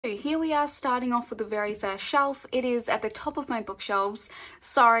Here we are starting off with the very first shelf. It is at the top of my bookshelves.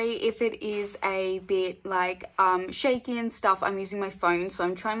 Sorry if it is a bit like shaky and stuff. I'm using my phone, so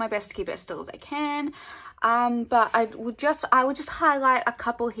I'm trying my best to keep it as still as I can. But I would just highlight a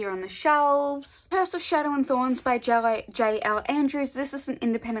couple here on the shelves. Curse of Shadow and Thorns by J.L. Andrews. This is an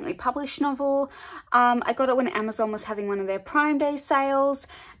independently published novel. I got it when Amazon was having one of their Prime Day sales.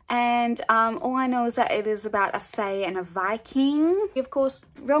 And all I know is that it is about a fae and a Viking. Of course,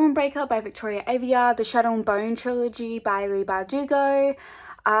 Realm Breaker by Victoria Aveyard, the Shadow and Bone trilogy by Leigh Bardugo,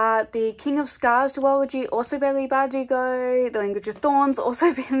 the King of Scars duology, also by Leigh Bardugo, The Language of Thorns,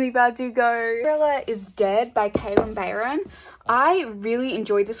 also by Leigh Bardugo. Thriller is Dead by Caitlin Bayron. I really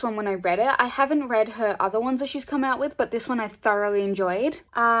enjoyed this one when I read it. I haven't read her other ones that she's come out with, but this one I thoroughly enjoyed.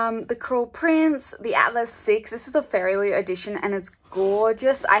 The Cruel Prince, The Atlas 6. This is a Fairyloot edition and it's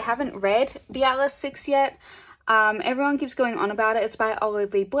gorgeous. I haven't read The Atlas 6 yet. Everyone keeps going on about it. It's by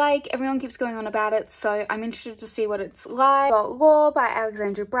Olivia Blake. Everyone keeps going on about it, so I'm interested to see what it's like. Got Law by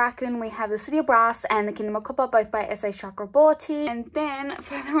Alexandra Bracken. We have The City of Brass and The Kingdom of Copper, both by S.A. Chakraborty. And then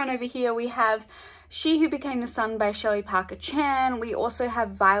further on over here we have She Who Became the Sun by Shelley Parker Chan. We also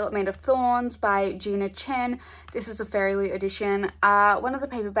have Violet Made of Thorns by Gina Chen. This is a Fairyloot edition. One of the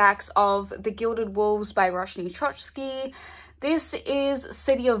paperbacks of The Gilded Wolves by Roshni Trotsky. This is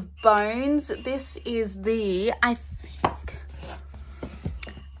City of Bones. This is the, I think,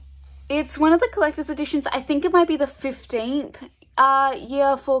 it's one of the collector's editions. I think it might be the 15th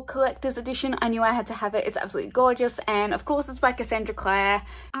year for collector's edition. I knew I had to have it. It's absolutely gorgeous. And of course it's by Cassandra Clare.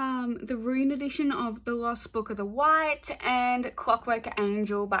 The Rune edition of The Lost Book of the White and Clockwork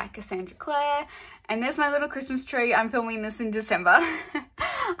Angel by Cassandra Clare. And there's my little Christmas tree. I'm filming this in December.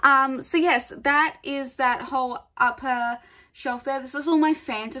 So yes, that is that whole upper shelf there. This is all my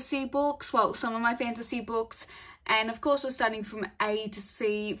fantasy books. Well, some of my fantasy books. And of course, we're starting from A to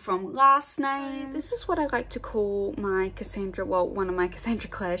C from last name. This is what I like to call my Cassandra, well, one of my Cassandra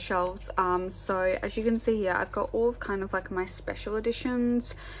Clare shelves. So as you can see here, I've got all of kind of like my special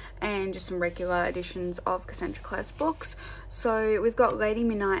editions and just some regular editions of Cassandra Clare's books. So we've got Lady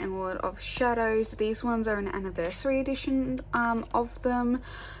Midnight and Lord of Shadows. These ones are an anniversary edition of them.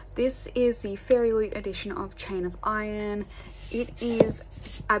 This is the Fairyloot edition of Chain of Iron. It is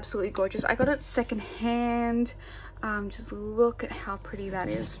absolutely gorgeous. I got it secondhand. Just look at how pretty that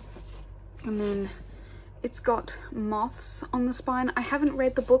is. And then it's got moths on the spine. I haven't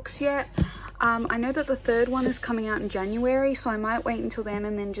read the books yet. I know that the third one is coming out in January, so I might wait until then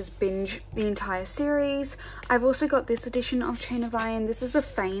and then just binge the entire series. I've also got this edition of Chain of Iron. This is a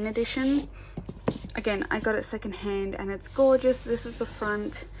Fane edition. Again, I got it secondhand and it's gorgeous. This is the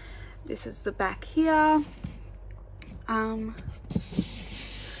front. This is the back here.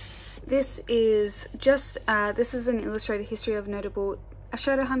 This is just, this is an illustrated history of notable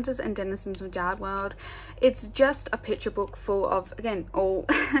shadow hunters and denizens of Jard World. It's just a picture book full of, again, all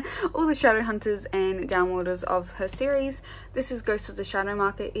the shadow hunters and downworlders of her series. This is Ghost of the Shadow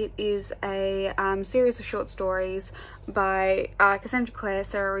Market. It is a series of short stories by Cassandra Clare,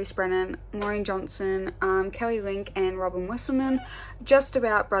 Sarah Reese Brennan, Maureen Johnson, Kelly Link and Robin Wisselman, just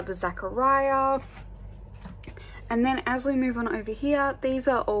about Brother Zachariah. And then as we move on over here, these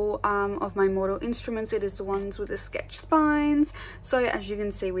are all of my Mortal Instruments. It is the ones with the sketch spines. So as you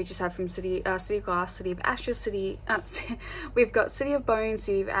can see, we just have from City of Glass, City of Ashes, we've got City of Bones,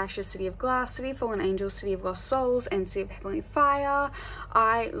 City of Ashes, City of Glass, City of Fallen Angels, City of Lost Souls, and City of Heavenly Fire.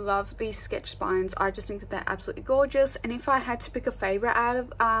 I love these sketch spines. I just think that they're absolutely gorgeous. And if I had to pick a favorite out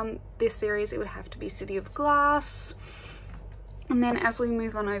of this series, it would have to be City of Glass. And then as we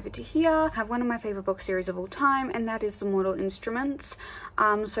move on over to here, I have one of my favorite book series of all time, and that is the Mortal Instruments.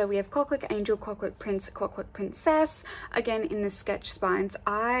 So we have Clockwork Angel, Clockwork Prince, Clockwork Princess, again in the sketch spines.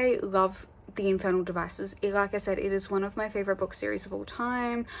 I love the Infernal Devices. Like I said, it is one of my favorite book series of all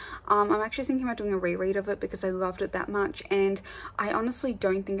time. I'm actually thinking about doing a reread of it because I loved it that much, and I honestly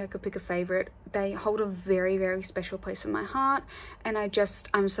don't think I could pick a favorite. They hold a very, very special place in my heart, and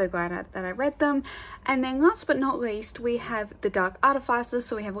I'm so glad that I read them. And then last but not least, we have the Dark Artificers.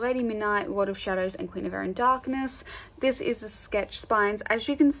 So we have Lady Midnight, Lord of Shadows, and Queen of Air and Darkness. This is the sketch spines. As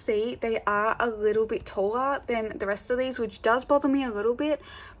you can see, they are a little bit taller than the rest of these, which does bother me a little bit,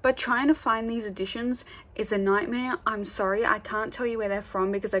 but trying to find these editions is a nightmare. I'm sorry, I can't tell you where they're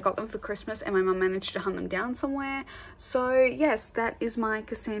from because I got them for Christmas and my mum managed to hunt them down somewhere. So yes, that is my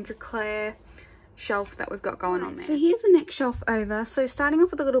Cassandra Clare shelf that we've got going on there. So here's the next shelf over. So starting off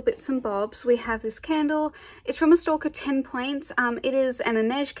with the little bits and bobs, we have this candle. It's from a store called 10 Points. It is an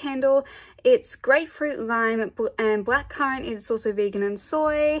Inej candle. It's grapefruit, lime, and blackcurrant. It's also vegan and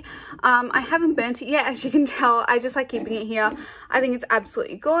soy. I haven't burnt it yet, as you can tell. I just like keeping it here. I think it's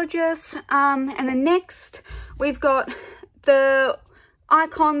absolutely gorgeous. And then next, we've got the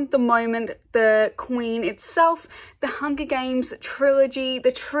icon, the moment, the queen itself, the Hunger Games trilogy,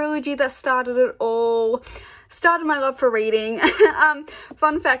 the trilogy that started it all, started my love for reading.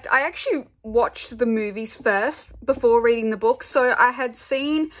 Fun fact, I actually watched the movies first before reading the books. So I had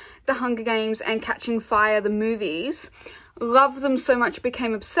seen the Hunger Games and Catching Fire, the movies, loved them so much,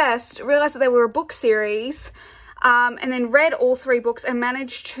 became obsessed, realized that they were a book series, and then read all 3 books and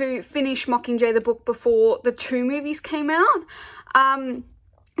managed to finish Mockingjay the book before the 2 movies came out.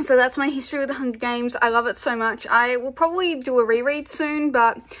 So that's my history with the Hunger Games. I love it so much. I will probably do a reread soon,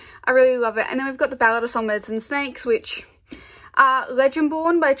 but I really love it. And then we've got the Ballad of Songbirds and Snakes, which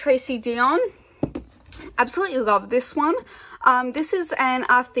Legendborn by Tracy Deonn. Absolutely love this one. This is an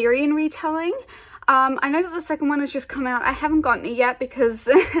Arthurian retelling. I know that the second one has just come out. I haven't gotten it yet because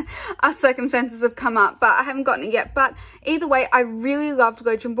our circumstances have come up, but I haven't gotten it yet. But either way, I really loved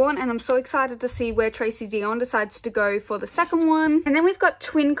Legendborn, and I'm so excited to see where Tracy Deonn decides to go for the second one. And then we've got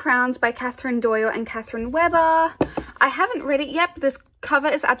Twin Crowns by Catherine Doyle and Catherine Weber. I haven't read it yet, but this cover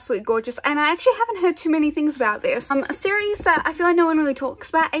is absolutely gorgeous, and I actually haven't heard too many things about this. A series that I feel like no one really talks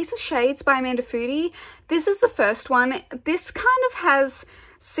about, Ace of Shades by Amanda Foody. This is the first one. This kind of has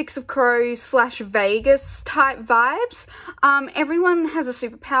Six of Crows / Vegas type vibes. Everyone has a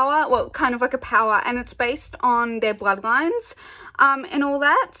superpower, well, kind of like a power, and it's based on their bloodlines and all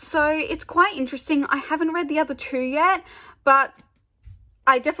that. So it's quite interesting. I haven't read the other 2 yet, but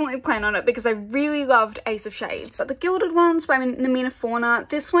I definitely plan on it because I really loved Ace of Shades. But the Gilded Ones by Namina Fauna.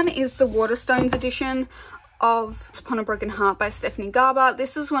 This one is the Waterstones edition of Upon a Broken Heart by Stephanie Garber.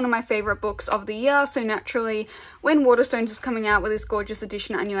 This is one of my favorite books of the year, so naturally when Waterstones was coming out with this gorgeous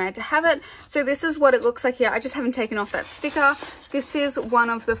edition, I knew I had to have it. So this is what it looks like here. I just haven't taken off that sticker. This is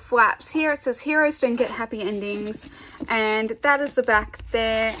one of the flaps here. It says heroes don't get happy endings, and that is the back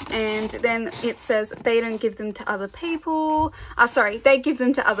there. And then it says they don't give them to other people. Sorry, they give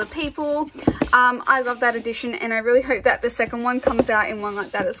them to other people. I love that edition, and I really hope that the second one comes out in one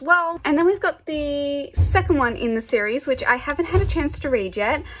like that as well. And then we've got the second one in the series, which I haven't had a chance to read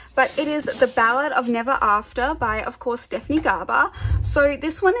yet, but it is The Ballad of Never After by, of course, Stephanie Garber. So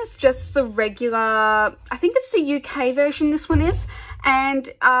this one is just the regular, I think it's the UK version this one is, and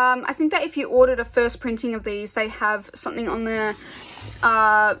I think that if you ordered a first printing of these, they have something on the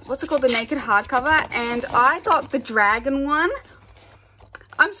what's it called, the naked hardcover, and I thought the dragon one,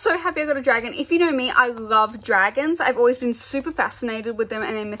 I'm so happy I got a dragon. If you know me, I love dragons. I've always been super fascinated with them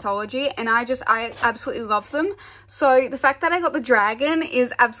and their mythology, and I absolutely love them. So the fact that I got the dragon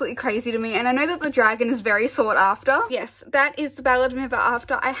is absolutely crazy to me, and I know that the dragon is very sought after. Yes, that is The Ballad of Never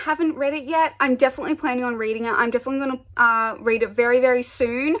After. I haven't read it yet. I'm definitely planning on reading it. I'm definitely going to read it very, very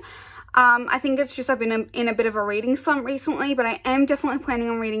soon. I think it's just I've been in a bit of a reading slump recently, but I am definitely planning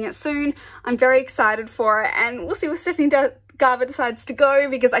on reading it soon. I'm very excited for it, and we'll see what Stephanie Garber decides to go,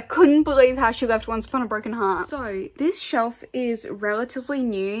 because I couldn't believe how she left Once Upon a Broken Heart. So this shelf is relatively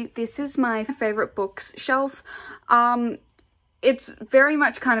new. This is my favorite books shelf. It's very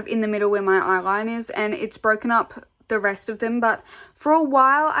much kind of in the middle where my eyeline is, and it's broken up the rest of them, but for a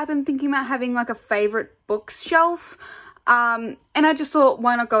while I've been thinking about having like a favorite books shelf. And I just thought,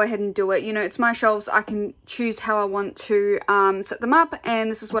 why not go ahead and do it? You know, it's my shelves. I can choose how I want to set them up,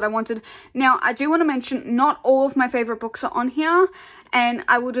 and this is what I wanted. Now, I do want to mention not all of my favorite books are on here, and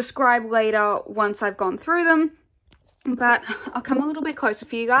I will describe later once I've gone through them. But I'll come a little bit closer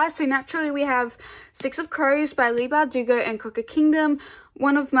for you guys. So naturally we have Six of Crows by Leigh Bardugo and Crooked Kingdom,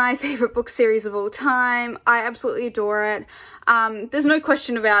 one of my favorite book series of all time. I absolutely adore it. There's no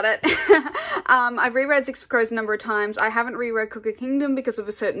question about it. I've reread Six of Crows a number of times. I haven't reread Crooked Kingdom because of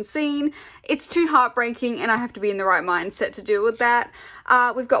a certain scene. It's too heartbreaking, and I have to be in the right mindset to deal with that.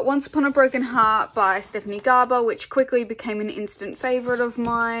 We've got Once Upon a Broken Heart by Stephanie Garber, which quickly became an instant favorite of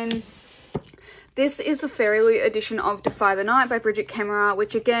mine. This is the Fairyloot edition of Defy the Night by Bridget Kemmerer,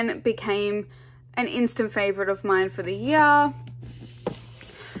 which again became an instant favourite of mine for the year.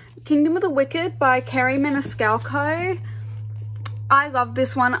 Kingdom of the Wicked by Kerri Maniscalco. I love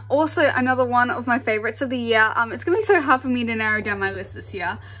this one. Also another one of my favourites of the year. It's going to be so hard for me to narrow down my list this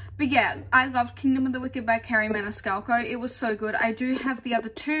year. But yeah, I loved Kingdom of the Wicked by Kerri Maniscalco. It was so good. I do have the other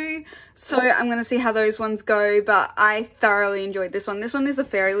two, so I'm going to see how those ones go, but I thoroughly enjoyed this one. This one is a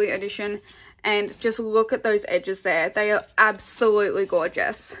Fairyloot edition. And just look at those edges there. They are absolutely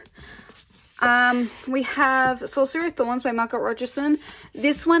gorgeous. We have Sorcery of Thorns by Margaret Rogerson.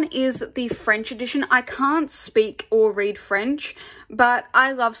 This one is the French edition. I can't speak or read French, but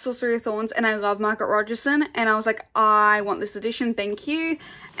I love Sorcery of Thorns and I love Margaret Rogerson, and I was like, I want this edition, thank you.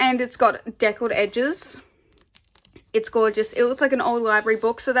 And it's got deckled edges. It's gorgeous. It looks like an old library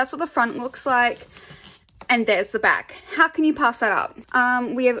book, so that's what the front looks like. And there's the back. How can you pass that up?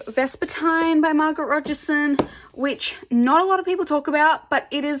 We have Vespertine by Margaret Rogerson, which not a lot of people talk about, but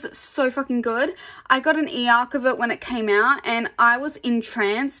it is so fucking good. I got an e-arc of it when it came out and I was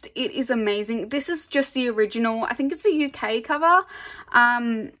entranced. It is amazing. This is just the original. I think it's a UK cover.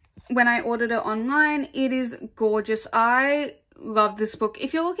 When I ordered it online, it is gorgeous. I love this book.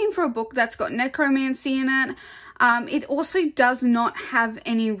 If you're looking for a book that's got necromancy in it, it also does not have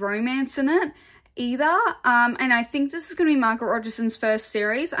any romance in it either, and I think this is going to be Margaret Rogerson's first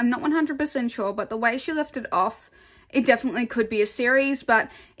series. I'm not 100% sure, but the way she left it off, it definitely could be a series.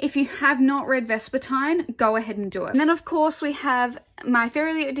 But if you have not read Vespertine, go ahead and do it. And then of course we have my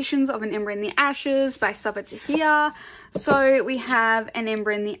fairy editions of An Ember in the Ashes by Saba Tahir. So we have An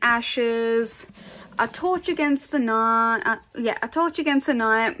Ember in the Ashes, A Torch Against the Night, A Torch Against the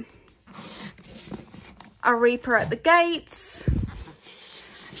Night, A Reaper at the Gates,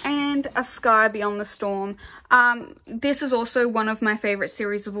 and A Sky Beyond the Storm. This is also one of my favorite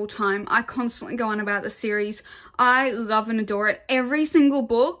series of all time. I constantly go on about the series. I love and adore it. Every single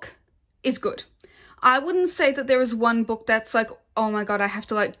book is good. I wouldn't say that there is one book that's like, oh my god, I have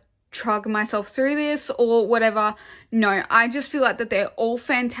to like trug myself through this or whatever. No, I just feel like that they're all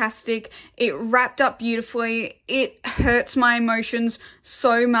fantastic. It wrapped up beautifully. It hurts my emotions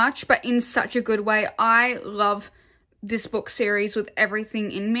so much, but in such a good way. I love this book series with everything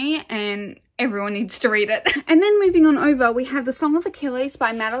in me, and everyone needs to read it. And then moving on over, we have The Song of Achilles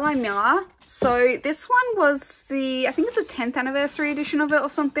by Madeline Miller. So this one was I think it's the 10th anniversary edition of it or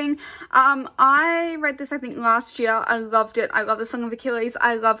something. I read this I think last year. I loved it. I love The Song of Achilles.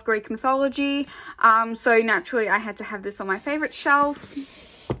 I love Greek mythology. So naturally I had to have this on my favorite shelf.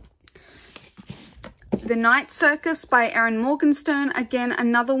 The Night Circus by Erin Morgenstern. Again,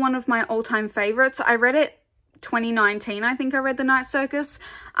 another one of my all-time favorites. I read it 2019, I think I read The Night Circus.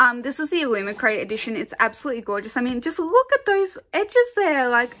 This is the Illumicrate edition. It's absolutely gorgeous. I mean, just look at those edges there,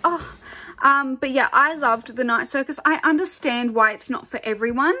 like, oh. But yeah, I loved The Night Circus. I understand why it's not for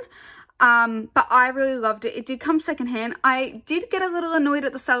everyone, but I really loved it. It did come secondhand. I did get a little annoyed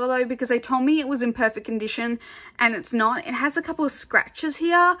at the seller though, because they told me it was in perfect condition and it's not. It has a couple of scratches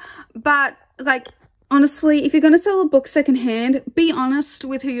here, but like, honestly, if you're going to sell a book secondhand, be honest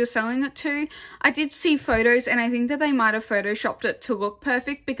with who you're selling it to. I did see photos and I think that they might have photoshopped it to look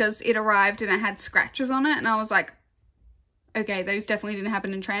perfect because it arrived and it had scratches on it. And I was like, okay, those definitely didn't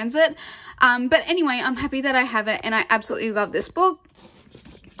happen in transit. But anyway, I'm happy that I have it and I absolutely love this book.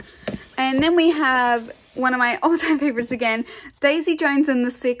 And then we have one of my all-time favorites again, Daisy Jones and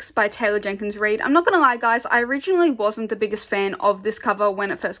the Six by Taylor Jenkins Reid. I'm not going to lie, guys, I originally wasn't the biggest fan of this cover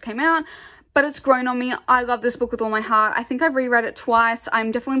when it first came out, but it's grown on me. I love this book with all my heart. I think I've reread it twice.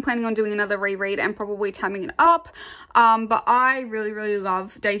 I'm definitely planning on doing another reread and probably tabbing it up. But I really, really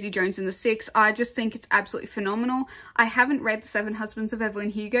love Daisy Jones and the Six. I just think it's absolutely phenomenal. I haven't read The Seven Husbands of Evelyn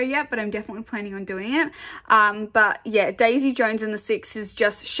Hugo yet, but I'm definitely planning on doing it. But yeah, Daisy Jones and the Six is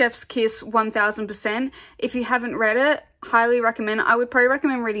just chef's kiss 1000%. If you haven't read it, highly recommend. I would probably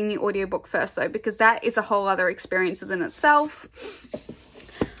recommend reading the audiobook first though, because that is a whole other experience within itself.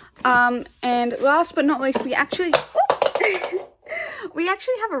 And last but not least, we actually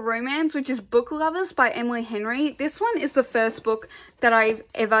have a romance, which is Book Lovers by Emily Henry. This one is the first book that I've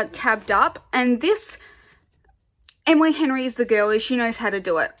ever tabbed up, and this Emily Henry is the girlie. She knows how to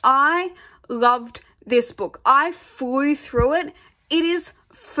do it. I loved this book. I flew through it. It is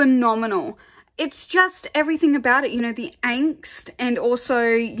phenomenal. It's just everything about it, you know, the angst and also,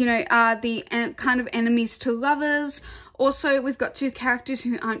 you know, the kind of enemies to lovers. Also, we've got two characters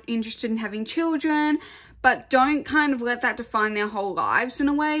who aren't interested in having children, but don't kind of let that define their whole lives in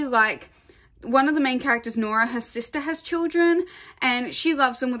a way. Like, one of the main characters, Nora, her sister has children and she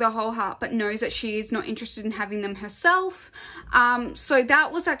loves them with her whole heart, but knows that she is not interested in having them herself. So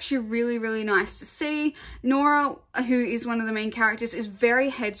that was actually really, really nice to see. Nora, who is one of the main characters, is very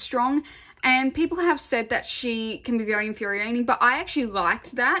headstrong. And people have said that she can be very infuriating, but I actually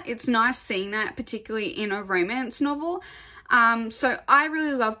liked that. It's nice seeing that, particularly in a romance novel. So I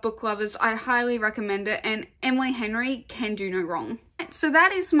really love Book Lovers. I highly recommend it, and Emily Henry can do no wrong. So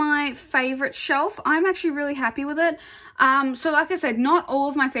that is my favorite shelf. I'm actually really happy with it. So like I said, not all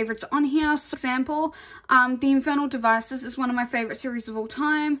of my favorites on here. So for example, The Infernal Devices is one of my favorite series of all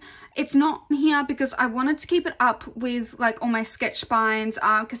time. It's not here because I wanted to keep it up with like all my sketch spines,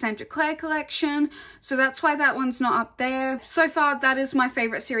 Cassandra Clare collection. So that's why that one's not up there. So far, that is my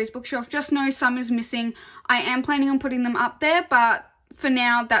favorite series bookshelf. Just know some is missing. I am planning on putting them up there, but for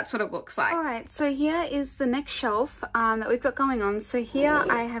now, that's what it looks like. Alright, so here is the next shelf that we've got going on. So here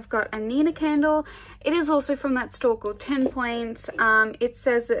I have got a Nina candle. It is also from that store called 10 Points. It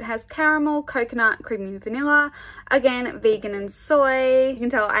says it has caramel, coconut, creamy vanilla. Again, vegan and soy. You can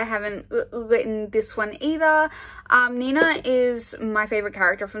tell I haven't written this one either. Nina is my favorite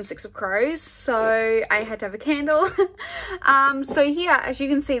character from Six of Crows, so I had to have a candle. So here, as you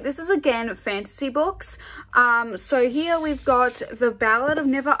can see, this is again fantasy books. So here we've got The Ballad of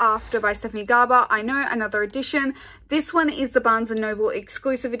Never After by Stephanie Garber. I know, another edition. This one is the Barnes & Noble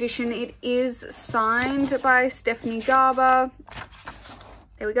exclusive edition. It is signed by Stephanie Garber.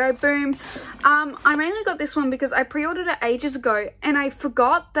 There we go, boom. I mainly got this one because I pre-ordered it ages ago and I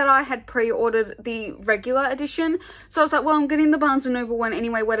forgot that I had pre-ordered the regular edition. So I was like, well, I'm getting the Barnes & Noble one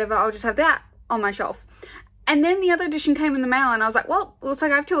anyway, whatever, I'll just have that on my shelf. And then the other edition came in the mail and I was like, well, looks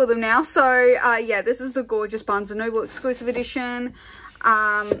like I have two of them now. So yeah, this is the gorgeous Barnes & Noble exclusive edition.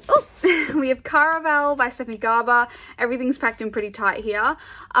 We have Caraval by Stephanie Garber. Everything's packed in pretty tight here.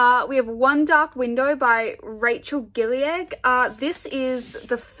 We have One Dark Window by Rachel Gillieg. This is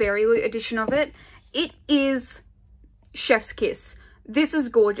the Fairy Loot edition of it. It is chef's kiss. This is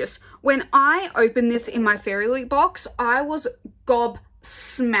gorgeous. When I opened this in my Fairy Loot box, I was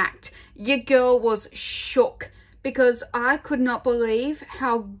gobsmacked. Your girl was shook because I could not believe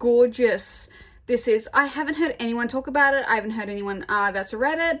how gorgeous this is. I haven't heard anyone talk about it. I haven't heard anyone that's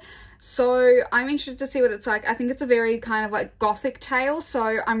read it. So I'm interested to see what it's like. I think it's a very kind of like gothic tale.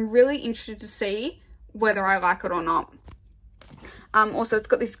 So I'm really interested to see whether I like it or not. Also, it's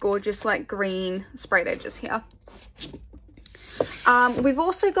got these gorgeous like green sprayed edges here. We've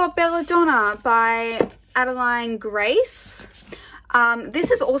also got Belladonna by Adeline Grace. This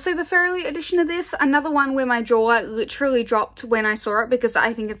is also the Fairy Loot edition of this. Another one where my jaw literally dropped when I saw it because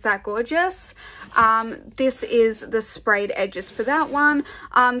I think it's that gorgeous. This is the sprayed edges for that one.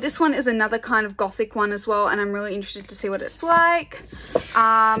 This one is another kind of gothic one as well, and I'm really interested to see what it's like.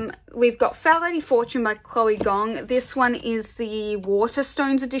 We've got Fair Lady Fortune by Chloe Gong. This one is the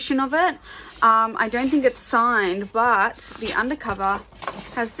Waterstones edition of it. I don't think it's signed, but the undercover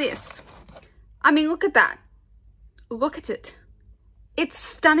has this. I mean, look at that. Look at it. It's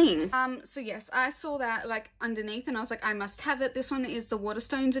stunning. So yes, I saw that like underneath and I was like, I must have it. This one is the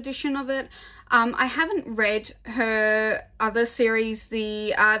Waterstones edition of it. I haven't read her other series,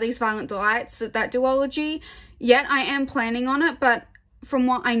 the These Violent Delights, that duology yet. I am planning on it, but from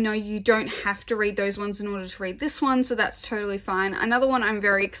what I know, you don't have to read those ones in order to read this one, so that's totally fine. Another one I'm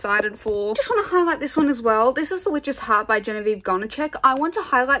very excited for. Just want to highlight this one as well. This is The Witch's Heart by Genevieve Gonachek. I want to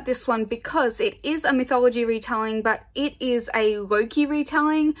highlight this one because it is a mythology retelling, but it is a Loki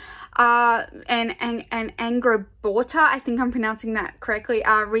retelling, and Angrboda, I think I'm pronouncing that correctly,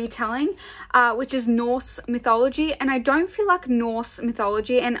 retelling, which is Norse mythology. And I don't feel like Norse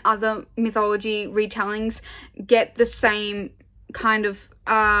mythology and other mythology retellings get the same kind of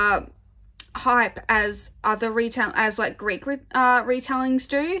hype as other like Greek retellings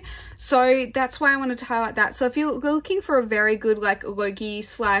do. So that's why I wanted to highlight that. So if you're looking for a very good like Loki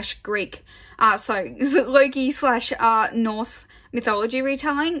slash Greek Loki slash Norse mythology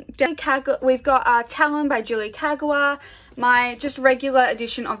retelling, we've got Talon by Julie Kagawa, my just regular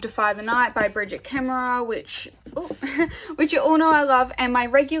edition of Defy the Night by Bridget Kemmerer, which you all know I love, and my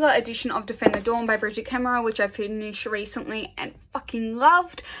regular edition of Defend the Dawn by Bridget Kemmerer, which I finished recently and fucking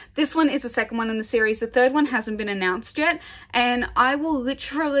loved. This one is the second one in the series. The third one hasn't been announced yet, and I will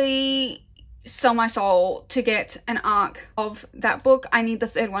literally sell my soul to get an arc of that book. I need the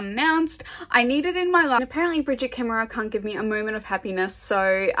third one announced. I need it in my life. And apparently Bridget Kemmerer can't give me a moment of happiness,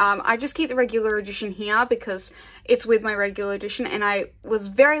 so I just keep the regular edition here because it's with my regular edition, and I was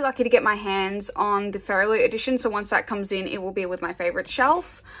very lucky to get my hands on the Fairy Loot edition, so once that comes in, it will be with my favorite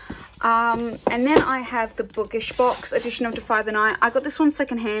shelf. And then I have the Bookish Box edition of Defy the Night. I got this one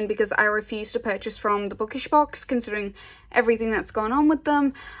secondhand because I refused to purchase from the Bookish Box, considering everything that's gone on with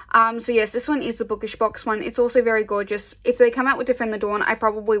them. So yes, this one is the Bookish Box one. It's also very gorgeous. If they come out with Defend the Dawn, I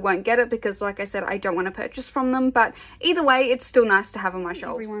probably won't get it because, like I said, I don't want to purchase from them. But either way, it's still nice to have on my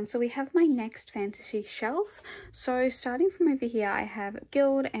shelf. Everyone, so we have my next fantasy shelf. So starting from over here, I have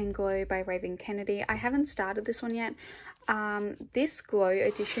Gild and Glow by Raven Kennedy. I haven't started this one yet. This Glow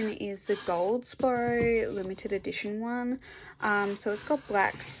edition is the Goldsboro limited edition one. So it's got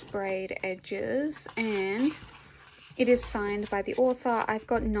black sprayed edges, and It is signed by the author. I've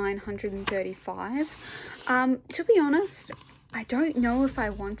got 935. To be honest, I don't know if I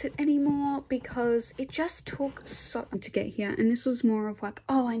want it anymore because it just took so long to get here, and this was more of like,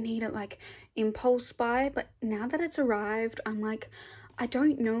 oh, I need it like impulse buy. But now that it's arrived, I'm like, I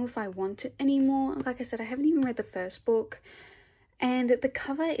don't know if I want it anymore. Like I said, I haven't even read the first book, and the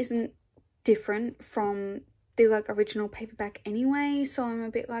cover isn't different from the like original paperback anyway, so I'm a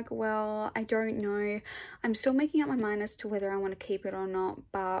bit like, well, I don't know. I'm still making up my mind as to whether I want to keep it or not,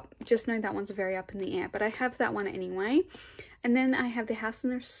 but just know that one's very up in the air. But I have that one anyway. And then I have The House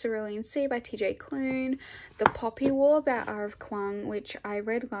in the Cerulean Sea by TJ Klune, The Poppy War by R.F. Kuang, which I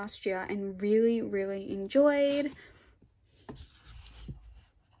read last year and really, really enjoyed.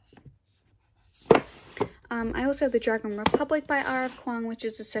 I also have The Dragon Republic by R.F. Kuang, which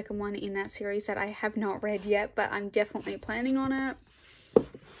is the second one in that series that I have not read yet, but I'm definitely planning on it.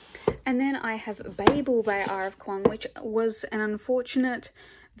 And then I have Babel by R.F. Kuang, which was an unfortunate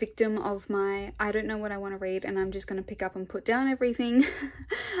victim of my, I don't know what I want to read, and I'm just going to pick up and put down everything.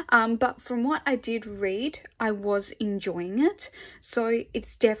 But from what I did read, I was enjoying it. So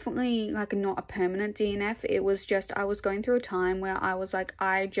it's definitely like not a permanent DNF. It was just, I was going through a time where I was like,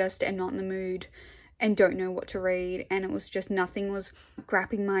 I just am not in the mood and don't know what to read, and it was just nothing was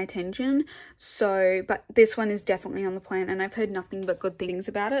grabbing my attention. So, but this one is definitely on the plan, and I've heard nothing but good things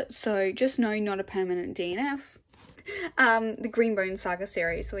about it, so just know not a permanent DNF. The Greenbone Saga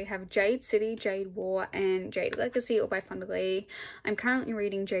series. So we have Jade City, Jade War, and Jade Legacy, all by Fonda Lee. I'm currently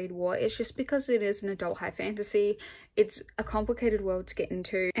reading Jade War. It's just because it is an adult high fantasy. It's a complicated world to get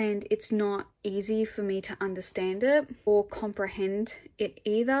into, and it's not easy for me to understand it or comprehend it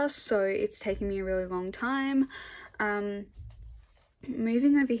either, so it's taking me a really long time.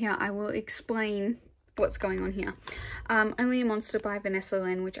 Moving over here, I will explain what's going on here. Only a Monster by Vanessa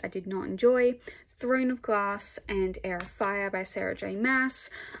Len, which I did not enjoy. Throne of Glass and Air of Fire by Sarah J. Maas.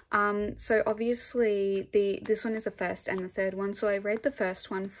 So obviously this one is the first and the third one. So I read the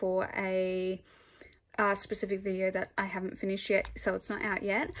first one for a specific video that I haven't finished yet, so it's not out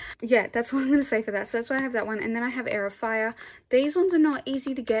yet. Yeah, that's what I'm going to say for that. So that's why I have that one. And then I have Air of Fire. These ones are not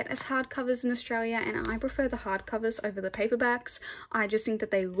easy to get as hardcovers in Australia, and I prefer the hardcovers over the paperbacks. I just think that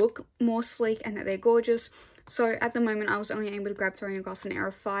they look more sleek and that they're gorgeous. So at the moment, I was only able to grab Throne of Glass and Air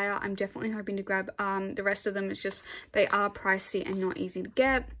of Fire. I'm definitely hoping to grab the rest of them. It's just they are pricey and not easy to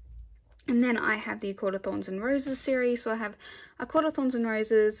get. And then I have the A Court of Thorns and Roses series. So I have A Court of Thorns and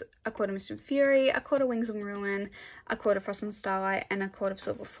Roses, A Court of Mist and Fury, A Court of Wings and Ruin, A Court of Frost and Starlight, and A Court of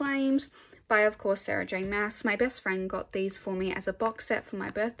Silver Flames by, of course, Sarah J. Maas. My best friend got these for me as a box set for my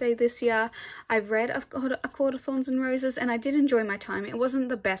birthday this year. I've read A Court of Thorns and Roses, and I did enjoy my time. It wasn't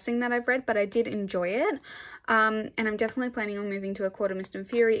the best thing that I've read, but I did enjoy it. And I'm definitely planning on moving to A Court of Mist and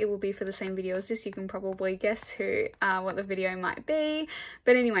Fury. It will be for the same video as this. You can probably guess what the video might be.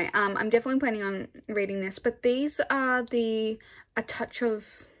 But anyway, I'm definitely planning on reading this. But these are a touch of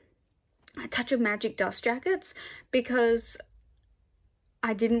magic dust jackets, because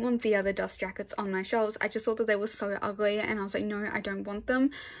I didn't want the other dust jackets on my shelves. I just thought that they were so ugly, and I was like, no, I don't want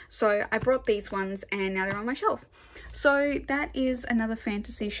them. So I brought these ones, and now they're on my shelf. So that is another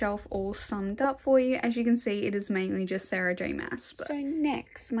fantasy shelf all summed up for you. As you can see, it is mainly just Sarah J. Maas. So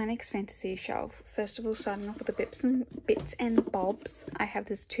next, my next fantasy shelf. First of all, starting off with the bits and bobs. I have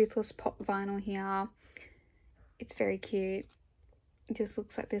this Toothless Pop vinyl here. It's very cute. It just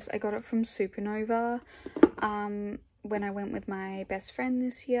looks like this. I got it from Supernova when I went with my best friend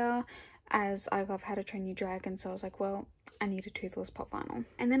this year, as I love How to Train Your Dragon, so I was like, well, I need a Toothless Pop vinyl.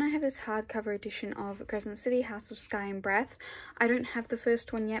 And then I have this hardcover edition of Crescent City, House of Sky and Breath. I don't have the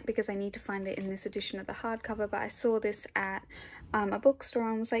first one yet because I need to find it in this edition of the hardcover, but I saw this at a bookstore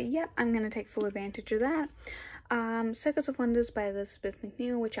and was like, yep, I'm going to take full advantage of that. Circus of Wonders by Elizabeth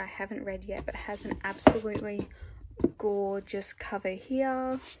McNeil, which I haven't read yet, but has an absolutely gorgeous cover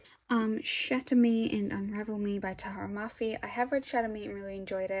here. Shatter Me and Unravel Me by Tahara Murphy. I have read Shatter Me and really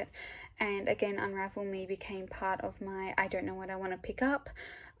enjoyed it, and again, Unravel Me became part of my I don't know what I want to pick up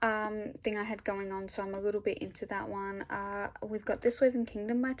thing I had going on, so I'm a little bit into that one. We've got This Woven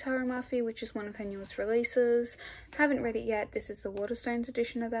Kingdom by Tahara Murphy, which is one of her newest releases. Haven't read it yet. This is the Waterstones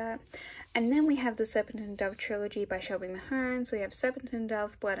edition of that. And then we have the Serpent and Dove trilogy by Shelby Mahone. So we have Serpent and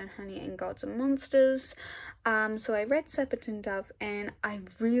Dove, Blood and Honey, and Gods and Monsters. So I read Serpent and Dove and I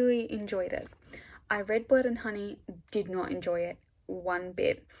really enjoyed it. I read Blood and Honey, did not enjoy it one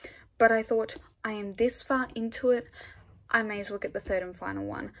bit. But I thought, I am this far into it, I may as well get the third and final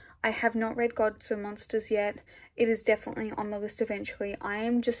one. I have not read Gods and Monsters yet. It is definitely on the list eventually. I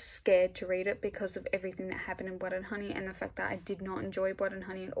am just scared to read it because of everything that happened in Blood and Honey and the fact that I did not enjoy Blood and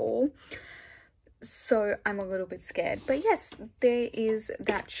Honey at all. so I'm a little bit scared. But yes, there is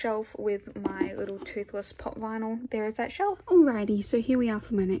that shelf with my little toothless pop vinyl. There is that shelf. Alrighty, so here we are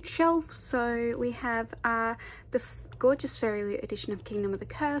for my next shelf. So we have the gorgeous fairy edition of Kingdom of the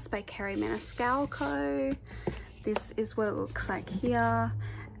Curse by Kerry Maniscalco. This is what it looks like here.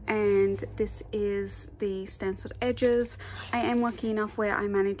 And this is the stenciled edges. I am lucky enough where I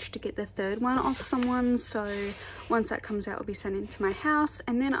managed to get the third one off someone, so once that comes out, it'll be sent into my house.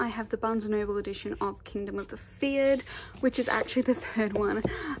 And then I have the Barnes & Noble edition of Kingdom of the Feared, which is actually the third one.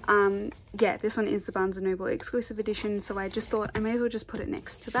 Yeah, this one is the Barnes & Noble exclusive edition, so I just thought I may as well just put it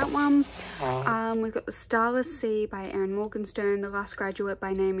next to that one. We've got the Starless Sea by Erin Morgenstern, The Last Graduate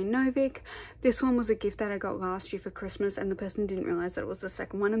by Naomi Novik. This one was a gift that I got last year for Christmas, and the person didn't realize that it was the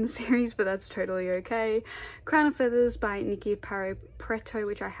second one in the series, but that's totally okay. Crown of Feathers by Nikki Preto,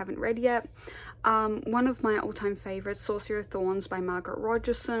 which I haven't read yet. One of my all-time favorites, Sorcerer of Thorns by Margaret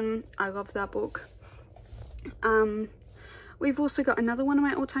Rogerson. I love that book. We've also got another one of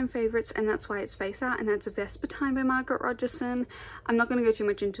my all-time favorites, and that's Why It's Face Out, and that's Vespertine by Margaret Rogerson. I'm not going to go too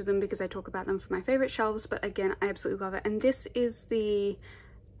much into them because I talk about them for my favorite shelves, but again, I absolutely love it. And this is the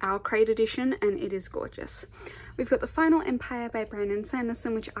Our Crate edition, and it is gorgeous. We've got The Final Empire by Brandon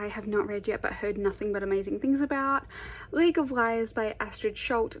Sanderson, which I have not read yet but heard nothing but amazing things about. League of Liars by Astrid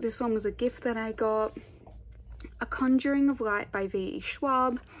Schult. This one was a gift that I got. A Conjuring of Light by V.E.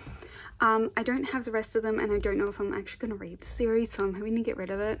 Schwab. I don't have the rest of them, and I don't know if I'm actually going to read the series, so I'm hoping to get rid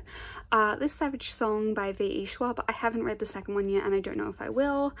of it. This Savage Song by V.E. Schwab. I haven't read the second one yet, and I don't know if I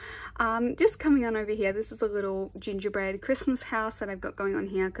will. Just coming on over here, this is a little gingerbread Christmas house that I've got going on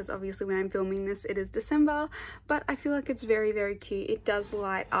here, because obviously when I'm filming this, it is December, but I feel like it's very, very cute. It does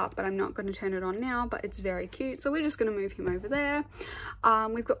light up, but I'm not going to turn it on now, but it's very cute, so we're just going to move him over there.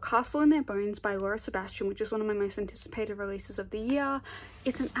 We've got Castle in Their Bones by Laura Sebastian, which is one of my most anticipated releases of the year.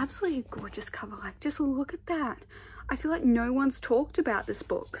 It's an absolutely gorgeous cover, like just look at that. I feel like no one's talked about this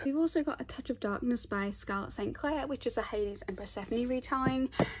book. We've also got A Touch of Darkness by Scarlett St. Clair, which is a Hades and Persephone retelling.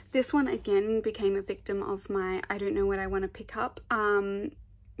 This one again became a victim of my I don't know what I want to pick up kind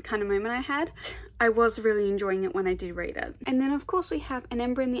of moment I had. I was really enjoying it when I did read it. And then of course we have An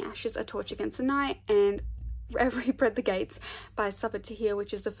Ember in the Ashes, A Torch Against the Night, and Read the Gates by Sabaa Tahir,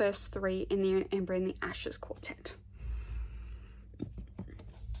 which is the first three in the An Ember in the Ashes quartet.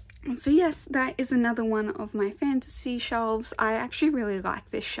 So yes, that is another one of my fantasy shelves. I actually really like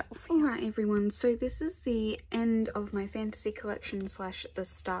this shelf. Alright everyone, so this is the end of my fantasy collection slash the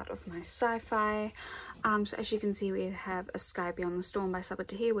start of my sci-fi. So as you can see, we have A Sky Beyond the Storm by Sabaa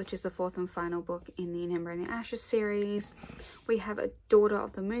Tahir, which is the fourth and final book in the An Ember in the Ashes series. We have A Daughter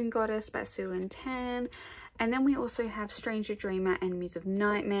of the Moon Goddess by Sue Lynn Tan. And then we also have Stranger Dreamer and Muse of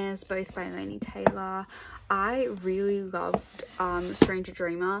Nightmares, both by Laini Taylor. I really loved Stranger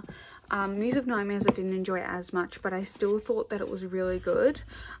Dreamer. Muse of Nightmares I didn't enjoy as much, but I still thought that it was really good.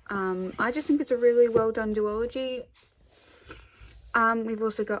 I just think it's a really well done duology. We've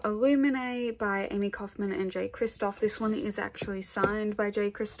also got Illuminae by Amy Kaufman and Jay Kristoff. This one is actually signed by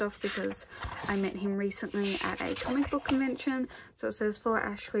Jay Kristoff because I met him recently at a comic book convention. So it says, For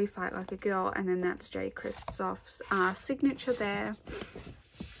Ashleigh, Fight Like a Girl, and then that's Jay Kristoff's signature there.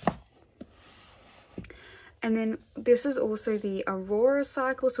 And then this is also the Aurora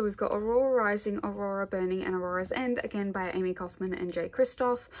cycle. So we've got Aurora Rising, Aurora Burning, and Aurora's End, again by Amy Kaufman and Jay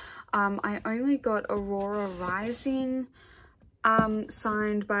Kristoff. I only got Aurora Rising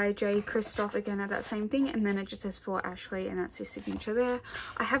signed by Jay Kristoff, again at that same thing, and then it just says For Ashleigh, and that's his signature there.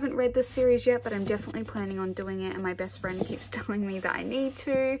 I haven't read this series yet, but I'm definitely planning on doing it, and my best friend keeps telling me that I need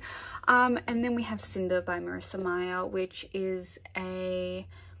to. And then we have Cinder by Marissa Meyer, which is a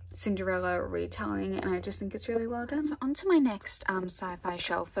Cinderella retelling, and I just think it's really well done. So on to my next sci-fi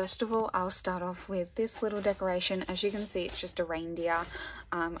shelf. First of all, I'll start off with this little decoration. As you can see, it's just a reindeer.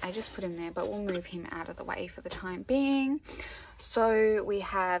 I just put him there, but we'll move him out of the way for the time being. So we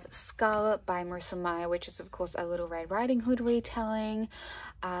have Scarlet by Marissa Meyer, which is of course a Little Red Riding Hood retelling.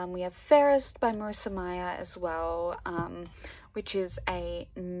 We have Fairest by Marissa Meyer as well, which is a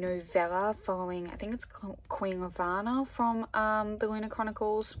novella following, I think it's Queen Lavanna from the Lunar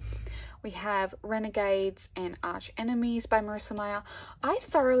Chronicles. We have Renegades and Arch Enemies by Marissa Meyer. I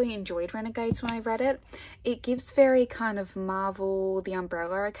thoroughly enjoyed Renegades when I read it. It gives very kind of Marvel, The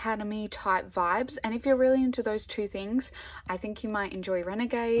Umbrella Academy type vibes, and if you're really into those two things, I think you might enjoy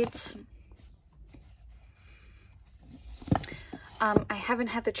Renegades. I haven't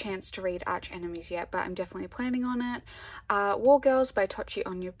had the chance to read Arch Enemies yet, but I'm definitely planning on it. War Girls by Tochi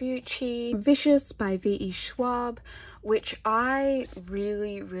Onyebuchi. Vicious by V.E. Schwab, which I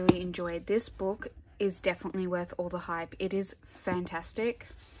really, really enjoyed. This book is definitely worth all the hype. It is fantastic.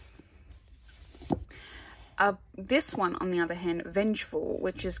 This one, on the other hand, Vengeful,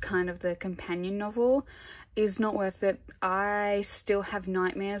 which is kind of the companion novel, is not worth it. I still have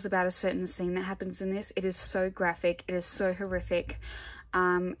nightmares about a certain scene that happens in this. It is so graphic, it is so horrific,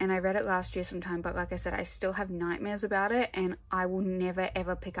 and I read it last year sometime, but like I said, I still have nightmares about it, and I will never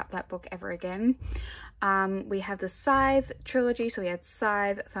ever pick up that book ever again. We have the Scythe trilogy, so we had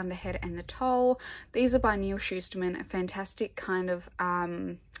Scythe, Thunderhead, and The Toll. These are by Neil Shusterman, a fantastic kind of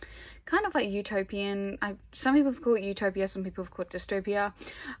like utopian, some people have called it utopia, some people have called it dystopia,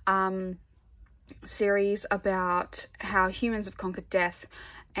 series about how humans have conquered death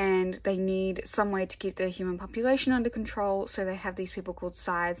and they need some way to keep the human population under control, so they have these people called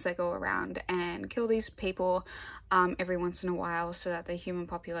Scythes that go around and kill these people every once in a while so that the human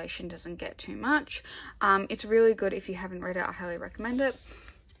population doesn't get too much. It's really good. If you haven't read it, I highly recommend it.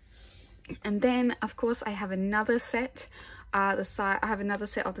 And then of course I have another set, I have another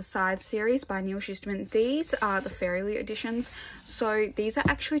set of the Scythe series by Neil Shusterman. These are the Fairyloot editions, so these are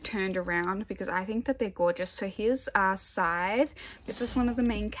actually turned around because I think that they're gorgeous. So here's Scythe. This is one of the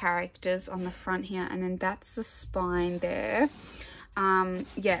main characters on the front here, and then that's the spine there.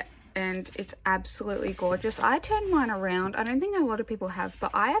 Yeah, and it's absolutely gorgeous. I turned mine around. I don't think a lot of people have,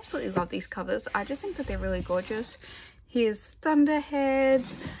 but I absolutely love these covers. I just think that they're really gorgeous. Here's Thunderhead.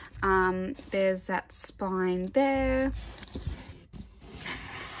 There's that spine there,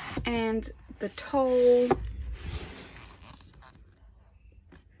 and the Toll.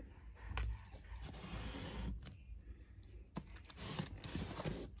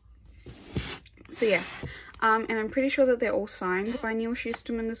 So yes, and I'm pretty sure that they're all signed by Neil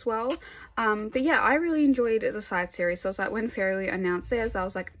Shusterman as well. But yeah, I really enjoyed the Scythe series. So I was like, when Fairyloot announced theirs, I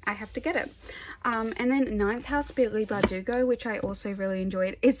was like, I have to get it. And then Ninth House by Leigh Bardugo, which I also really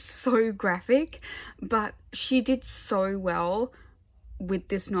enjoyed. It's so graphic, but she did so well with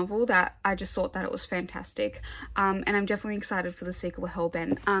this novel that I just thought that it was fantastic. And I'm definitely excited for the sequel,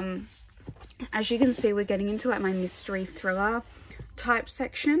 Hellbent. As you can see, we're getting into like my mystery thriller type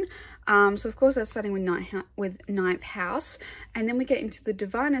section. So of course that's starting with Ninth House, and then we get into the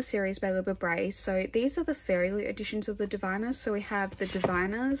Diviners series by Libba Bray. So these are the Fairyloot editions of the Diviners. So we have the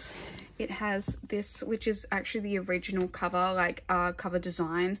Diviners. It has this, which is actually the original cover, like cover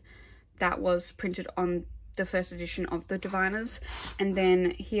design that was printed on the first edition of the Diviners, and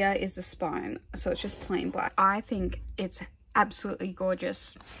then here is the spine, so it's just plain black. I think it's absolutely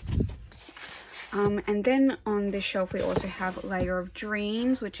gorgeous. And then on this shelf we also have Layer of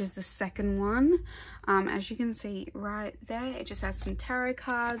Dreams, which is the second one. As you can see right there, it just has some tarot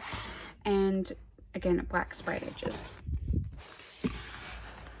cards and again black sprayed edges.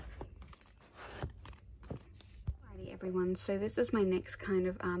 Alrighty everyone, so this is my next kind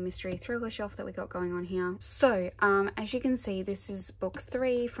of mystery thriller shelf that we got going on here. So as you can see, this is book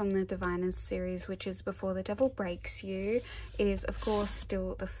 3 from the Diviners series, which is Before the Devil Breaks You. It is of course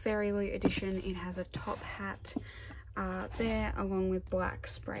still the Fairyloot edition. It has a top hat there along with black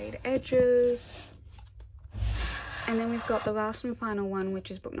sprayed edges. And then we've got the last and final one, which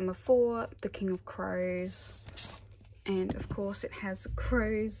is book number 4, The King of Crows. And of course it has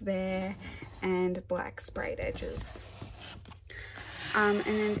crows there and black sprayed edges. And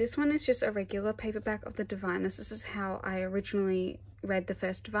then this one is just a regular paperback of the Diviners. This is how I originally read the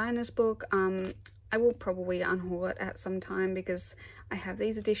first Diviners book. I will probably unhaul it at some time because I have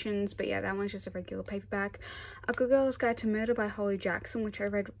these editions, but yeah, that one's just a regular paperback. A Good Girl's Guide to Murder by Holly Jackson, which I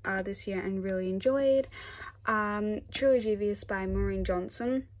read this year and really enjoyed. Truly Devious by Maureen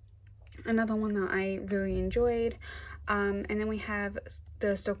Johnson, another one that I really enjoyed. And then we have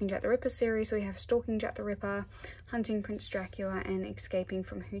the Stalking Jack the Ripper series. So we have Stalking Jack the Ripper, Hunting Prince Dracula, and Escaping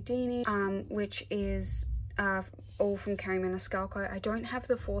from Houdini, which is all from Carrie Maniscalco. I don't have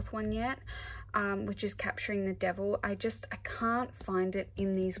the 4th one yet, which is Capturing the Devil. I can't find it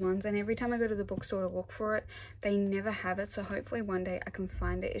in these ones, and every time I go to the bookstore to look for it, they never have it. So hopefully one day I can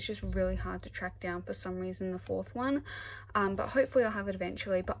find it. It's just really hard to track down for some reason, the 4th one, but hopefully I'll have it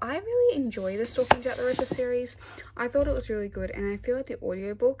eventually. But I really enjoy the Stalking Jack the Ripper series. I thought it was really good, and I feel like the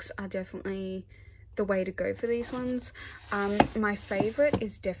audiobooks are definitely the way to go for these ones. My favorite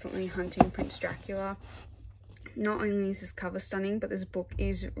is definitely Hunting Prince Dracula. Not only is this cover stunning, but this book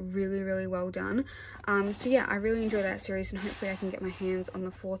is really, really well done. So yeah, I really enjoy that series, and hopefully I can get my hands on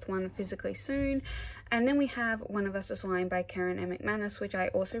the 4th one physically soon. And then we have One of Us is Lying by Karen M. McManus, which I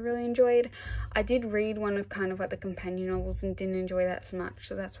also really enjoyed. I did read one of kind of like the companion novels and didn't enjoy that so much,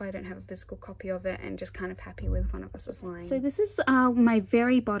 so that's why I don't have a physical copy of it, and just kind of happy with One of Us is Lying. So this is my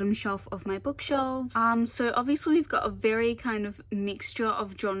very bottom shelf of my bookshelves. So obviously we've got a very kind of mixture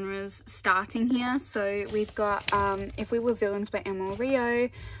of genres starting here. So we've got got If We Were Villains by Emma Rio.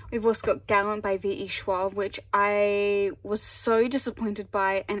 We've also got Gallant by V.E. Schwab, which I was so disappointed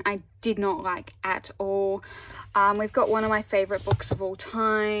by and I did not like at all. We've got one of my favourite books of all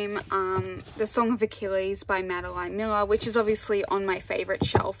time, The Song of Achilles by Madeline Miller, which is obviously on my favourite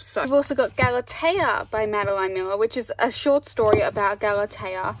shelf. So we've also got Galatea by Madeline Miller, which is a short story about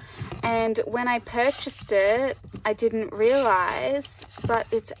Galatea. And when I purchased it, I didn't realise, but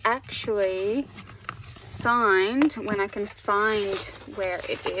it's actually signed when I can find where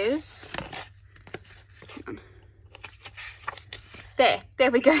it is. There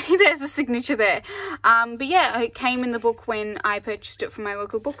we go. There's a signature there. But yeah, it came in the book when I purchased it from my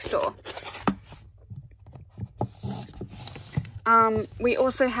local bookstore. We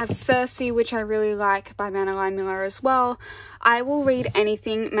also have Circe, which I really like, by Madeline Miller as well. I will read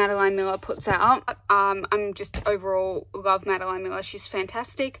anything Madeline Miller puts out. I'm just overall love Madeline Miller. She's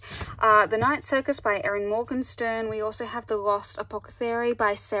fantastic. The Night Circus by Erin Morgenstern. We also have The Lost Apothecary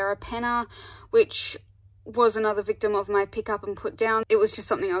by Sarah Penner, which was another victim of my pick up and put down. It was just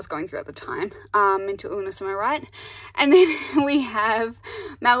something I was going through at the time. Mental illness, am I right? And then we have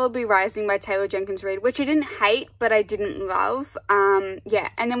Malibu Rising by Taylor Jenkins Reid, which I didn't hate, but I didn't love. Yeah,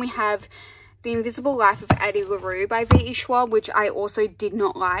 and then we have The Invisible Life of Addie LaRue by V.E. Schwab, which I also did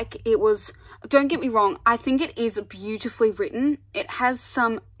not like. It was, don't get me wrong, I think it is beautifully written. It has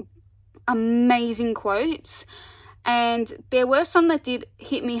some amazing quotes, and there were some that did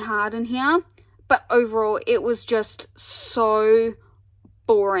hit me hard in here. But overall, it was just so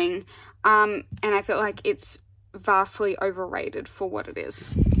boring. And I feel like it's vastly overrated for what it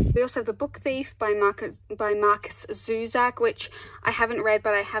is. We also have The Book Thief by Marcus Zuzak, which I haven't read,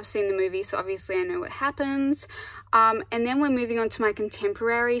 but I have seen the movie, so obviously I know what happens. And then we're moving on to my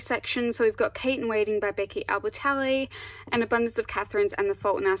contemporary section. So we've got Kate in Waiting by Becky Albertalli, An Abundance of Catherines and The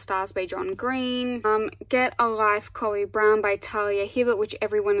Fault in Our Stars by John Green, Get a Life, Chloe Brown by Talia Hibbert, which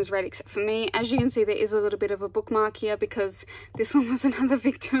everyone has read except for me. As you can see, there is a little bit of a bookmark here because this one was another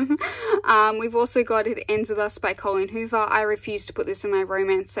victim. We've also got It Ends With Us by Colleen Hoover. I refuse to put this in my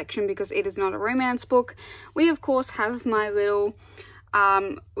romance section because it is not a romance book. We of course have my little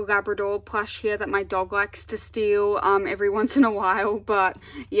Labrador plush here that my dog likes to steal every once in a while, but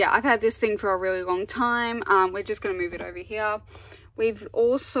yeah, I've had this thing for a really long time. We're just going to move it over here. We've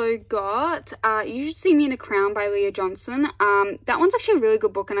also got You Should See Me in a Crown by Leah Johnson. That one's actually a really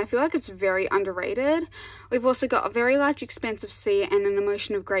good book and I feel like it's very underrated. We've also got A Very Large Expanse of Sea and An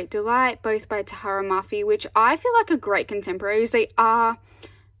Emotion of Great Delight, both by Tahara Murphy, which I feel like are great contemporaries. They are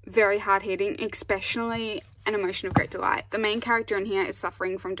very hard-hitting, especially An Emotion of Great Delight. The main character in here is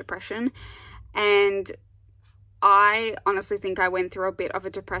suffering from depression, and I honestly think I went through a bit of a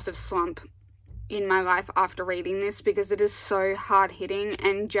depressive slump in my life after reading this because it is so hard-hitting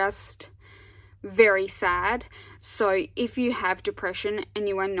and just very sad. So if you have depression and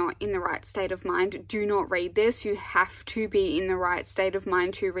you are not in the right state of mind, do not read this. You have to be in the right state of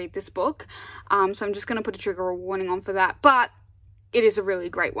mind to read this book. So I'm just going to put a trigger warning on for that, but it is a really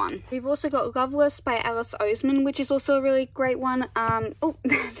great one. We've also got Loveless by Alice Oseman, which is also a really great one. Oh,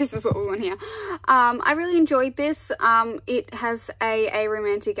 this is what we want here. I really enjoyed this. It has a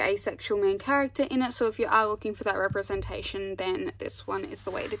romantic asexual main character in it, so if you are looking for that representation, then this one is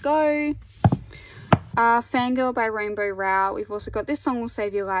the way to go. Fangirl by Rainbow Rao. We've also got This Song Will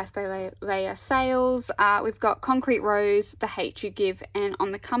Save Your Life by Leah Sales. We've got Concrete Rose, The Hate You Give, and On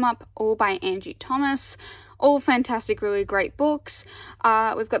the Come Up, all by Angie Thomas. All fantastic, really great books.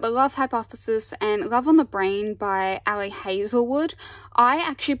 We've got The Love Hypothesis and Love on the Brain by Ali Hazelwood. I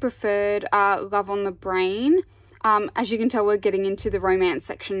actually preferred Love on the Brain. As you can tell, we're getting into the romance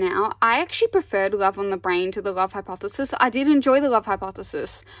section now. I actually preferred Love on the Brain to The Love Hypothesis. I did enjoy The Love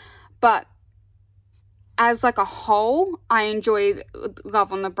Hypothesis, but as like a whole, I enjoyed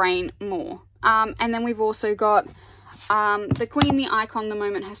Love on the Brain more. And then we've also got the Queen, the Icon, the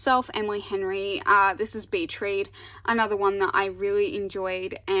Moment herself, Emily Henry. This is Beach Read, another one that I really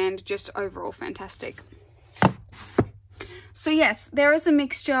enjoyed and just overall fantastic. So yes, there is a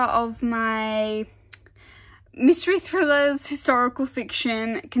mixture of my mystery thrillers, historical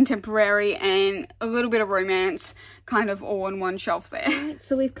fiction, contemporary, and a little bit of romance kind of all on one shelf there. Right,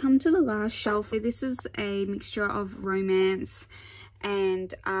 so we've come to the last shelf. This is a mixture of romance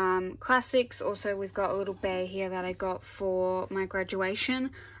and classics. Also, we've got a little bear here that I got for my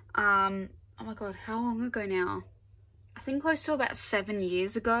graduation. Oh my god, how long ago now? I think close to about 7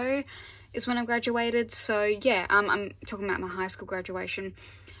 years ago is when I graduated. So yeah, I'm talking about my high school graduation.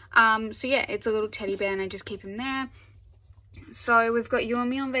 So yeah, it's a little teddy bear and I just keep him there. So we've got You and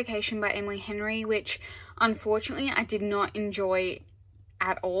Me on Vacation by Emily Henry, which unfortunately I did not enjoy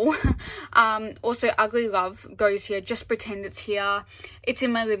at all. Also, Ugly Love goes here. Just pretend it's here. It's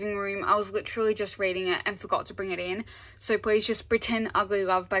in my living room. I was literally just reading it and forgot to bring it in. So please just pretend Ugly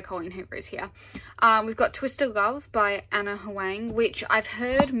Love by Colleen Hoover is here. We've got Twisted Love by Anna Huang, which I've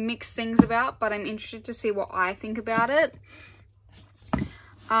heard mixed things about, but I'm interested to see what I think about it.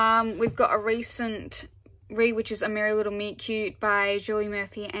 We've got a recent read, which is A Merry Little Meet Cute by Julie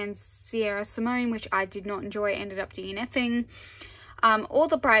Murphy and Sierra Simone, which I did not enjoy, ended up DNFing. All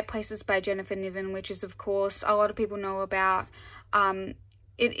the Bright Places by Jennifer Niven, which is, of course, a lot of people know about.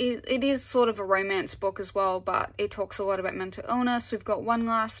 It is sort of a romance book as well, but it talks a lot about mental illness. We've got One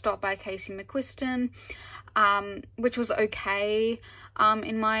Last Stop by Casey McQuiston, which was okay,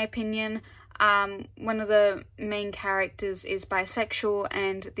 in my opinion. One of the main characters is bisexual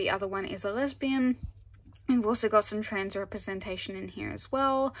and the other one is a lesbian. We've also got some trans representation in here as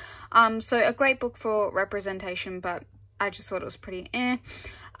well. So a great book for representation, but I just thought it was pretty eh.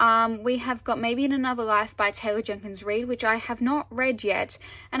 We have got Maybe in Another Life by Taylor Jenkins Reid, which I have not read yet,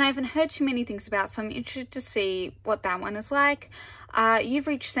 and I haven't heard too many things about, so I'm interested to see what that one is like. You've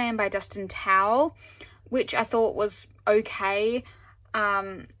Reached Sam by Dustin Towle, which I thought was okay.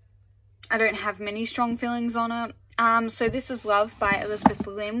 I don't have many strong feelings on it. So This Is Love by Elizabeth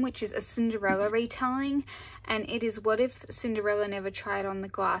Lim, which is a Cinderella retelling, and it is what if Cinderella never tried on the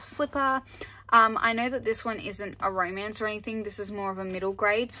glass slipper. I know that this one isn't a romance or anything. This is more of a middle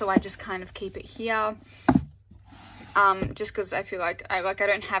grade, so I just kind of keep it here. Just because I feel like I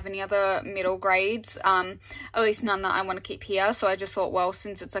don't have any other middle grades, at least none that I want to keep here. So I just thought, well,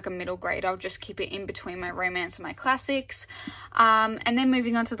 since it's like a middle grade, I'll just keep it in between my romance and my classics. And then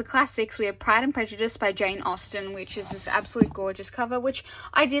moving on to the classics, we have Pride and Prejudice by Jane Austen, which is this absolute gorgeous cover, which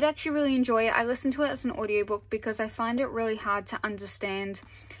I did actually really enjoy. I listened to it as an audiobook because I find it really hard to understand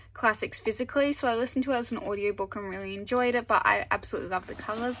classics physically, so I listened to it as an audiobook and really enjoyed it, but I absolutely love the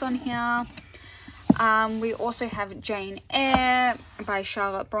colors on here. We also have Jane Eyre by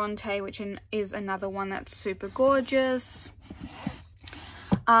Charlotte Bronte, which is another one that's super gorgeous.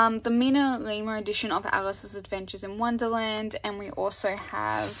 The Mina Lima edition of Alice's Adventures in Wonderland, and we also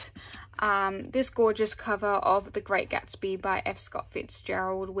have this gorgeous cover of The Great Gatsby by F. Scott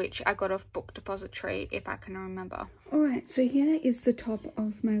Fitzgerald, which I got off Book Depository, if I can remember. Alright, so here is the top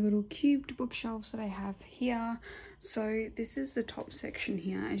of my little cubed bookshelves that I have here. So this is the top section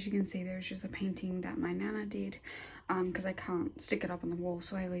here. As you can see, there's just a painting that my nana did, because I can't stick it up on the wall,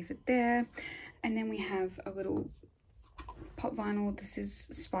 so I leave it there. And then we have a little pop vinyl. This is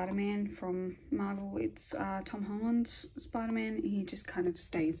Spider-Man from Marvel. It's Tom Holland's Spider-Man. He just kind of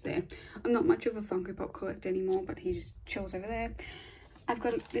stays there. I'm not much of a Funko Pop collector anymore, but he just chills over there. I've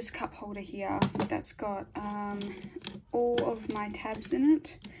got this cup holder here that's got all of my tabs in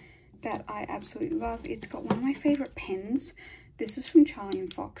it that I absolutely love. It's got one of my favorite pens. This is from Charlie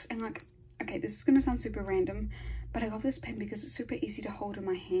and Fox, and like, okay, this is gonna sound super random, but I love this pen because it's super easy to hold in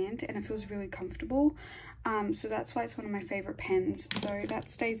my hand and it feels really comfortable. So that's why it's one of my favorite pens. So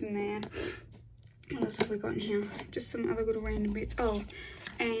that stays in there. What else have we got in here? Just some other little random bits. Oh,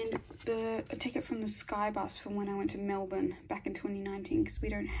 and a ticket from the Sky Bus from when I went to Melbourne back in 2019, because we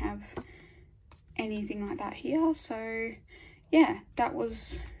don't have anything like that here. So yeah, that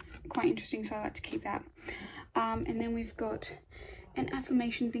was quite interesting, so I like to keep that. And then we've got an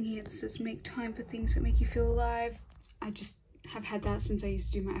affirmation thing here that says make time for things that make you feel alive. I just have had that since I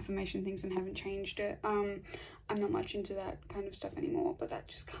used to do my affirmation things and haven't changed it. I'm not much into that kind of stuff anymore, but that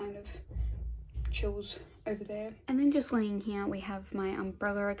just kind of chills over there. And then just laying here we have my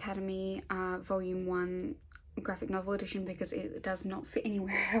Umbrella Academy volume 1 graphic novel edition, because it does not fit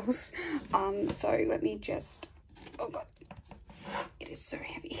anywhere else. So let me just, oh god, it is so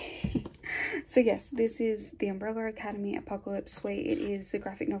heavy. So yes, this is the Umbrella Academy Apocalypse Suite. It is the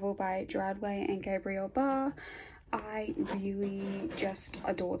graphic novel by Gerard Way and Gabrielle Barr. I really just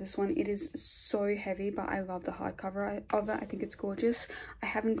adore this one. It is so heavy, but I love the hardcover of it. I think it's gorgeous. I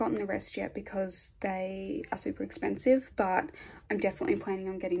haven't gotten the rest yet because they are super expensive, but I'm definitely planning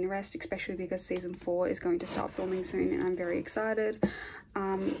on getting the rest, especially because season 4 is going to start filming soon and I'm very excited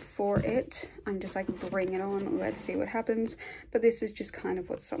for it. I'm just like, bring it on, let's see what happens. But this is just kind of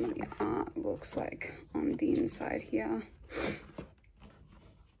what some of the art looks like on the inside here.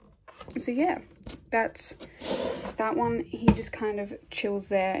 So yeah, that's that one. He just kind of chills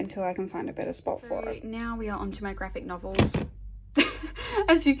there until I can find a better spot for it. Now we are onto my graphic novels.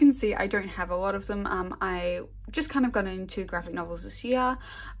 As you can see, I don't have a lot of them. I just kind of got into graphic novels this year.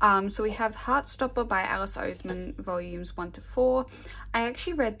 So we have Heartstopper by Alice Oseman, volumes 1 to 4. I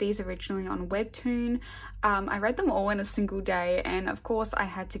actually read these originally on Webtoon. I read them all in a single day, and of course I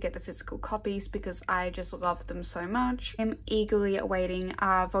had to get the physical copies because I just loved them so much. I'm eagerly awaiting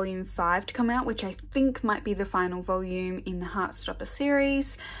volume 5 to come out, which I think might be the final volume in the Heartstopper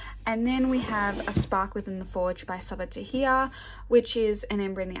series. And then we have A Spark Within the Forge by Sabaa Tahir, which is an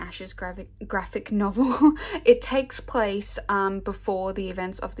Ember in the Ashes graphic novel. It takes place before the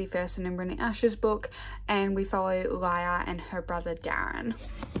events of the first An Ember in the Ashes book, and we follow Laia and her brother Darren.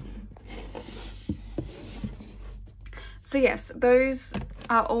 So yes, those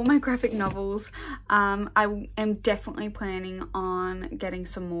are all my graphic novels. I am definitely planning on getting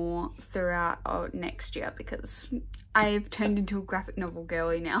some more throughout next year because I've turned into a graphic novel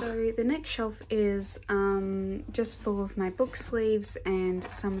girly now. So the next shelf is just full of my book sleeves and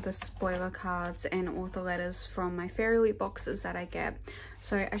some of the spoiler cards and author letters from my Fairy Loot boxes that I get.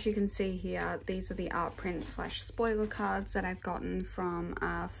 So as you can see here, these are the art print slash spoiler cards that I've gotten from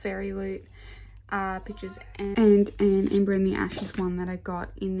Fairy Loot pictures, and an Ember in the Ashes one that I got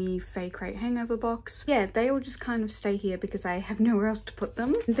in the Fake Rate Hangover box. Yeah, they all just kind of stay here because I have nowhere else to put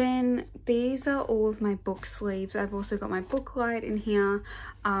them. Then these are all of my book sleeves. I've also got my book light in here.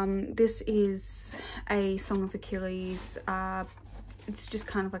 This is a Song of Achilles. It's just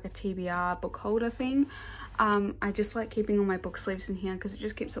kind of like a TBR book holder thing. I just like keeping all my book sleeves in here because it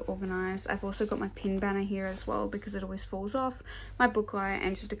just keeps it organized. I've also got my pin banner here as well because it always falls off. My book light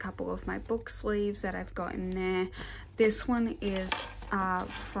and just a couple of my book sleeves that I've got in there. This one is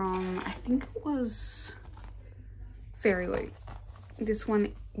from, I think it was Fairy Loot. This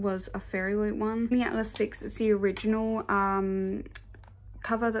one was a Fairy Loot one. The Atlas 6, it's the original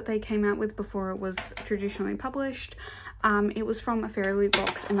cover that they came out with before it was traditionally published. It was from a Fairy Loot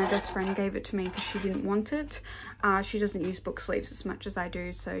box and my best friend gave it to me because she didn't want it. She doesn't use book sleeves as much as I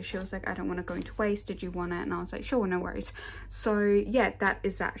do, so she was like, I don't want to go into waste, did you want it? And I was like, sure, no worries. So yeah, that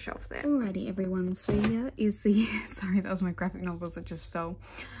is that shelf there. Alrighty everyone, so here is the sorry, that was my graphic novels that just fell.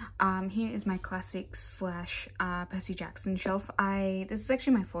 Here is my classics slash Percy Jackson shelf. This is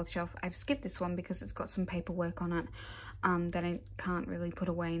actually my 4th shelf. I've skipped this one because it's got some paperwork on it that I can't really put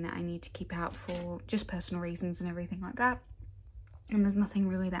away and that I need to keep out for just personal reasons and everything like that. And there's nothing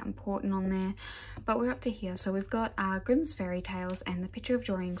really that important on there, but we're up to here. So we've got Grimm's Fairy Tales and The Picture of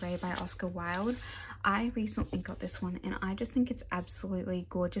Dorian Gray by Oscar Wilde. I recently got this one and I just think it's absolutely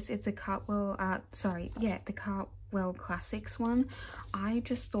gorgeous. It's a Cartwell, the Cartwell Classics one. I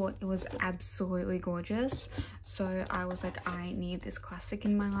just thought it was absolutely gorgeous. So I was like, I need this classic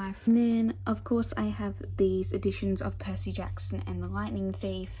in my life. And then of course I have these editions of Percy Jackson and the Lightning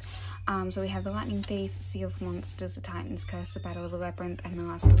Thief. So we have The Lightning Thief, Sea of Monsters, The Titan's Curse, The Battle of the Labyrinth, and The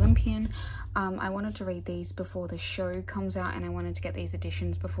Last Olympian. I wanted to read these before the show comes out, and I wanted to get these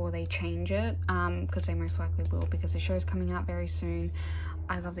editions before they change it, because they most likely will, because the show's coming out very soon.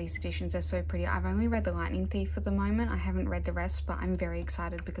 I love these editions, they're so pretty. I've only read The Lightning Thief at the moment. I haven't read the rest, but I'm very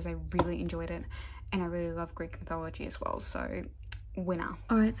excited because I really enjoyed it, and I really love Greek mythology as well, so winner.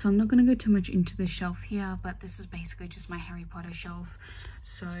 Alright, so I'm not going to go too much into the shelf here, but this is basically just my Harry Potter shelf.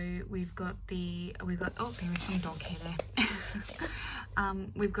 So we've got oh, there is some dog hair there.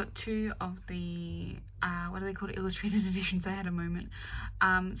 We've got 2 of the what are they called, illustrated editions. I had a moment.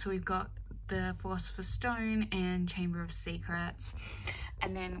 So we've got the Philosopher's Stone and Chamber of Secrets,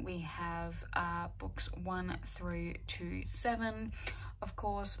 and then we have books 1 through to 7, of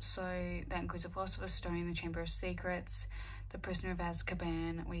course. So that includes the Philosopher's Stone, the Chamber of Secrets, The Prisoner of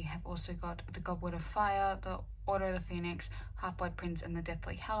Azkaban. We have also got The Goblet of Fire, The Order of the Phoenix, Half-Blood Prince, and The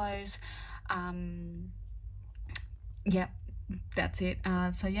Deathly Hallows. Yeah, that's it.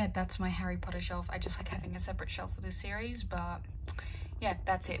 So yeah, that's my Harry Potter shelf. I just like having a separate shelf for this series, but yeah,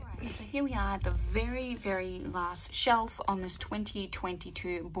 that's it. Right, so here we are at the very, very last shelf on this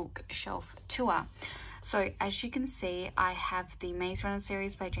 2022 bookshelf tour. So as you can see, I have the Maze Runner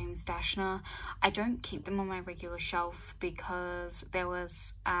series by James Dashner. I don't keep them on my regular shelf because there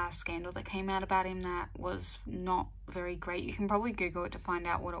was a scandal that came out about him that was not very great. You can probably Google it to find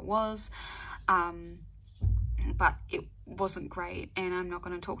out what it was. But it wasn't great, and I'm not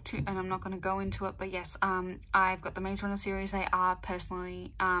going to go into it. But yes, I've got the Maze Runner series. They are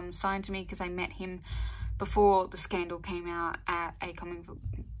personally signed to me because I met him before the scandal came out at a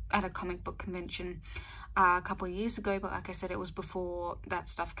comic book convention a couple of years ago, but like I said, it was before that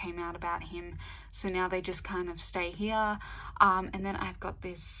stuff came out about him, so now they just kind of stay here. And then I've got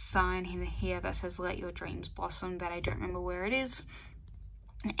this sign here that says "Let Your Dreams Blossom" that I don't remember where it is,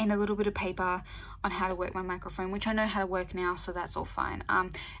 and a little bit of paper on how to work my microphone, which I know how to work now, so that's all fine.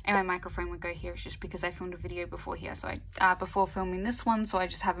 And my microphone would go here. It's just because I filmed a video before here, so before filming this one, so I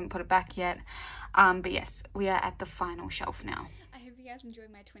just haven't put it back yet. But yes, we are at the final shelf now. you guys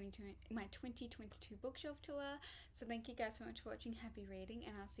enjoyed my 2022 bookshelf tour. So thank you guys so much for watching. Happy reading,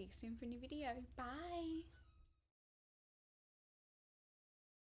 and I'll see you soon for a new video. Bye!